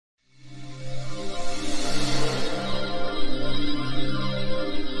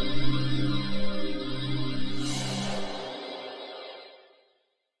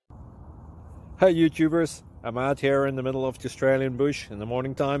Hey YouTubers, I'm out here in the middle of the Australian bush in the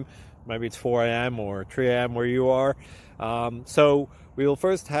morning time. Maybe it's 4 a.m. or 3 a.m. where you are. So we will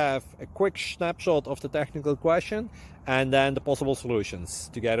first have a quick snapshot of the technical question and then the possible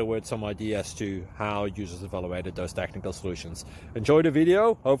solutions, together with some ideas to how users evaluated those technical solutions. Enjoy the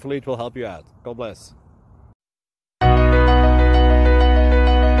video, hopefully it will help you out. God bless.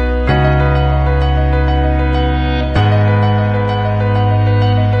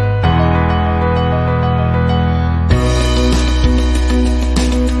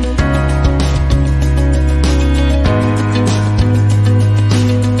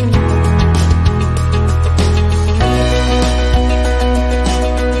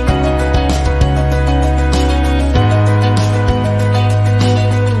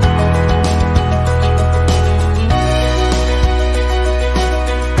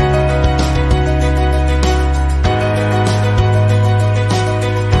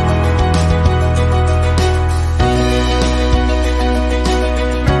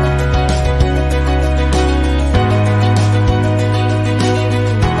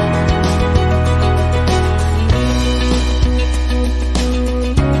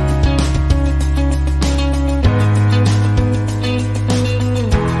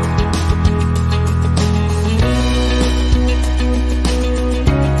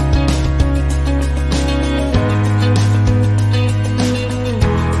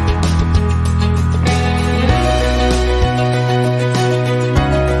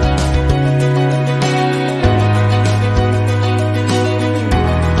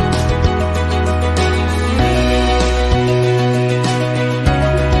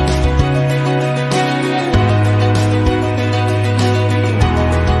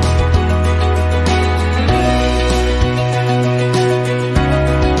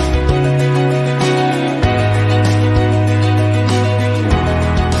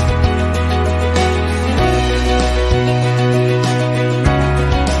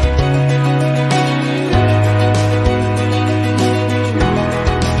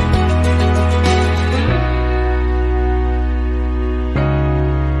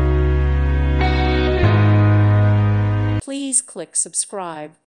 Please click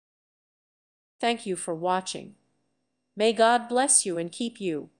subscribe. Thank you for watching. May God bless you and keep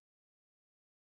you.